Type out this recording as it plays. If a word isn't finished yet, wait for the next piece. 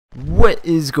What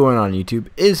is going on YouTube?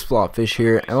 Is FlopFish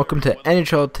here, and welcome to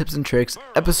NHL Tips and Tricks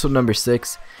episode number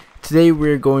 6. Today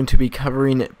we're going to be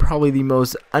covering probably the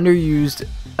most underused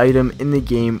item in the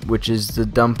game, which is the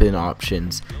dump-in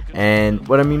options. And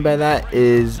what I mean by that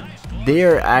is they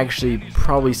are actually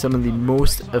probably some of the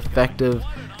most effective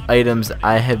items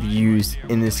I have used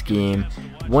in this game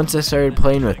once I started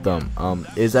playing with them.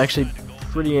 It's actually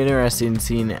pretty interesting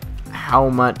seeing how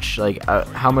much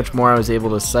more I was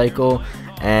able to cycle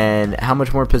and how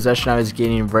much more possession I was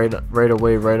gaining right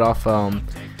away, right off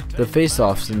the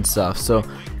face-offs and stuff. So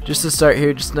just to start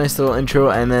here, just a nice little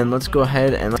intro, and then let's go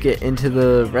ahead and let's get into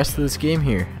the rest of this game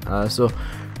here. So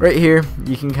right here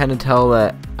you can kind of tell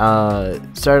that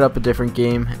started up a different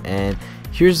game, and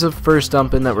here's the first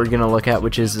dump in that we're gonna look at,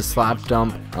 which is the slap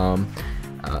dump.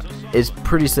 It's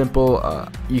pretty simple.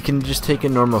 You can just take a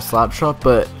normal slap shot,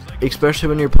 but especially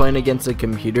when you're playing against a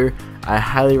computer, I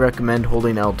highly recommend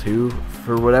holding L2.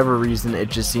 For whatever reason, it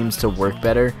just seems to work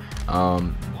better,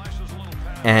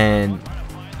 and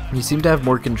you seem to have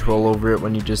more control over it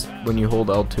when you hold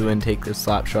L2 and take the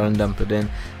slap shot and dump it in.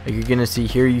 Like you're gonna see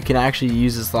here, you can actually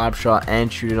use the slap shot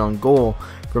and shoot it on goal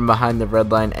from behind the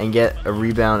red line and get a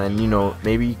rebound, and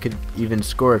maybe you could even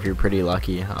score if you're pretty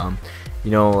lucky.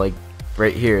 Like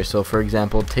right here. So for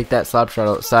example, take that slap shot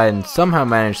outside and somehow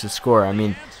manage to score. I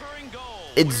mean,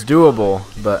 it's doable,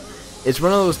 but it's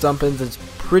one of those dump-ins that's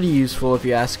pretty useful if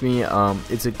you ask me.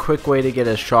 It's a quick way to get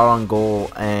a shot on goal,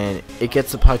 and it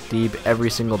gets the puck deep every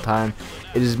single time.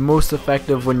 It is most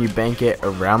effective when you bank it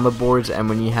around the boards and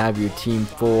when you have your team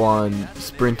full on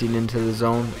sprinting into the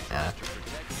zone.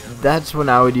 That's when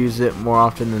I would use it more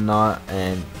often than not,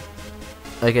 and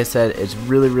like I said, it's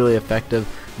really effective.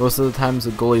 Most of the times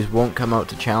the goalies won't come out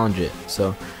to challenge it.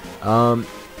 So the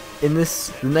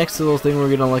next little thing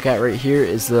we're gonna look at right here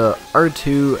is the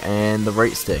R2 and the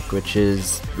right stick, which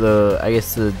is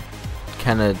the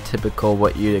kind of typical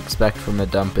what you'd expect from a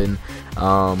dump-in.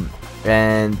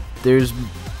 And there's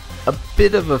a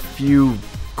bit of a few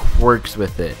quirks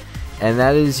with it, and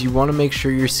that is you want to make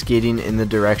sure you're skating in the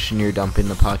direction you're dumping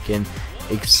the puck in,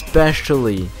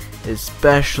 especially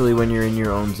when you're in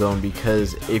your own zone,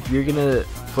 because if you're gonna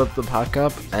flip the puck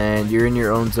up and you're in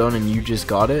your own zone and you just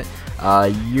got it,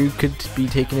 you could be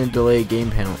taking a delay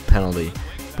game penalty.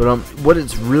 But what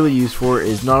it's really used for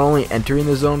is not only entering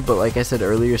the zone, but like I said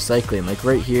earlier, cycling. Like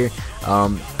right here,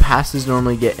 passes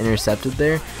normally get intercepted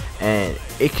there, and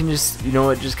it can just,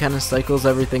 it just kind of cycles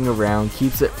everything around,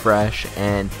 keeps it fresh,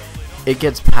 and it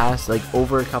gets past like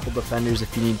over a couple defenders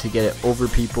if you need to get it over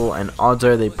people, and odds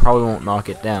are they probably won't knock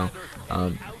it down.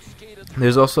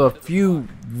 There's also a few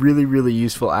really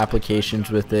useful applications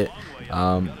with it,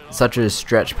 such as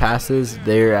stretch passes.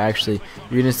 You're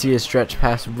gonna see a stretch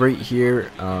pass right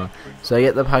here. So I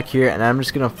get the puck here, and I'm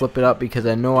just gonna flip it up because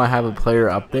I know I have a player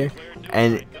up there,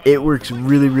 and it works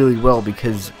really well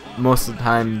because most of the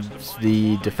time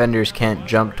the defenders can't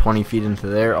jump 20 feet into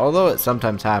there, although it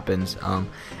sometimes happens.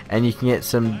 And you can get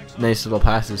some nice little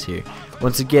passes here.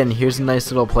 Once again, here's a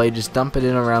nice little play. Just dump it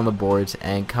in around the boards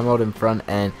and come out in front,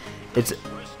 and it's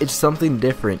something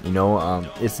different,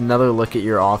 it's another look at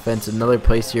your offense, another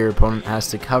place your opponent has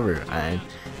to cover, and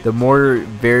the more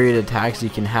varied attacks you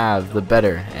can have, the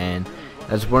better. And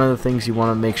that's one of the things you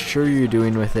want to make sure you're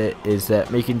doing with it, is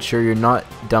that making sure you're not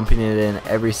dumping it in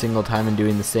every single time and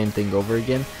doing the same thing over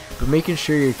again, but making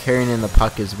sure you're carrying in the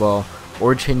puck as well,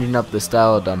 or changing up the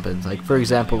style of dump-ins. Like for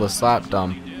example, the slap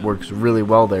dump works really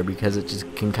well there because it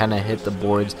just can kind of hit the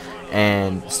boards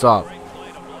and stop.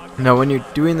 Now when you're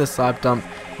doing the slap dump,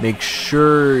 make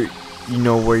sure you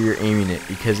know where you're aiming it,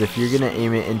 because if you're gonna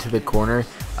aim it into the corner,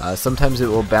 sometimes it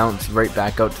will bounce right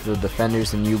back out to the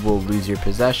defenders and you will lose your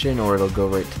possession, or it'll go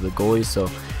right to the goalie. So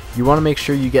you want to make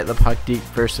sure you get the puck deep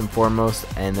first and foremost,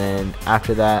 and then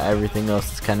after that everything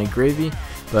else is kind of gravy.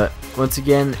 But once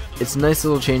again, it's a nice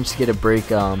little change to get a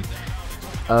break.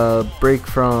 Break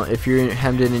from, if you're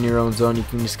hemmed in your own zone, you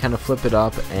can just kind of flip it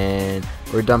up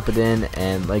or dump it in,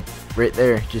 and like right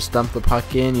there, just dump the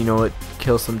puck in. It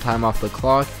kills some time off the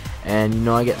clock, and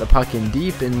I get the puck in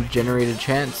deep and generate a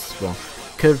chance. Well,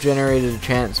 could have generated a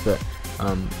chance, but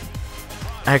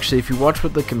actually if you watch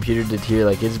what the computer did here,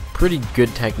 like it's a pretty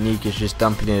good technique. It's just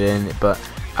dumping it in, but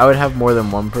I would have more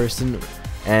than one person.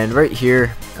 And right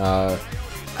here, I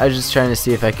was just trying to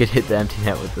see if I could hit the empty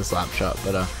net with the slap shot,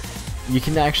 but you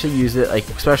can actually use it, like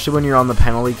especially when you're on the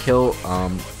penalty kill,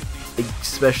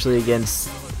 especially against,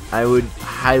 I would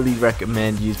highly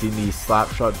recommend using the slap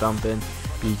shot dump in,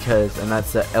 and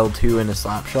that's the L2 in a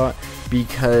slap shot,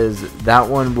 because that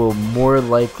one will more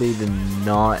likely than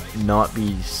not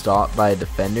be stopped by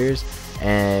defenders,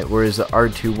 and whereas the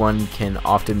R2 one can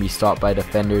often be stopped by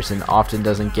defenders and often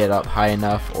doesn't get up high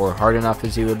enough or hard enough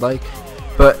as you would like.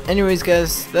 But anyways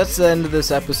guys, that's the end of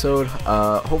this episode.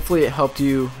 Hopefully it helped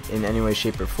you in any way,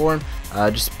 shape, or form.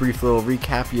 Just a brief little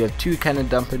recap. You have two kind of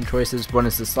dump-in choices. One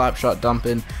is the slap shot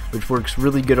dump-in, which works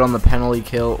really good on the penalty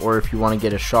kill, or if you want to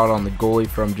get a shot on the goalie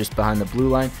from just behind the blue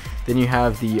line. Then you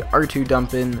have the R2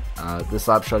 dump-in. The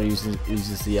slap shot uses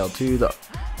the L2.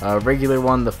 The regular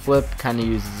one, the flip, kind of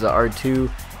uses the R2,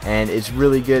 and it's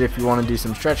really good if you want to do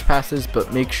some stretch passes,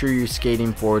 but make sure you're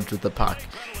skating forwards with the puck.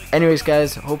 Anyways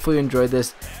guys, hopefully you enjoyed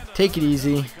this. Take it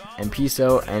easy and peace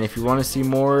out, and if you want to see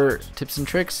more tips and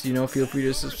tricks, feel free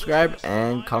to subscribe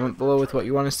and comment below with what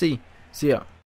you want to see. See ya.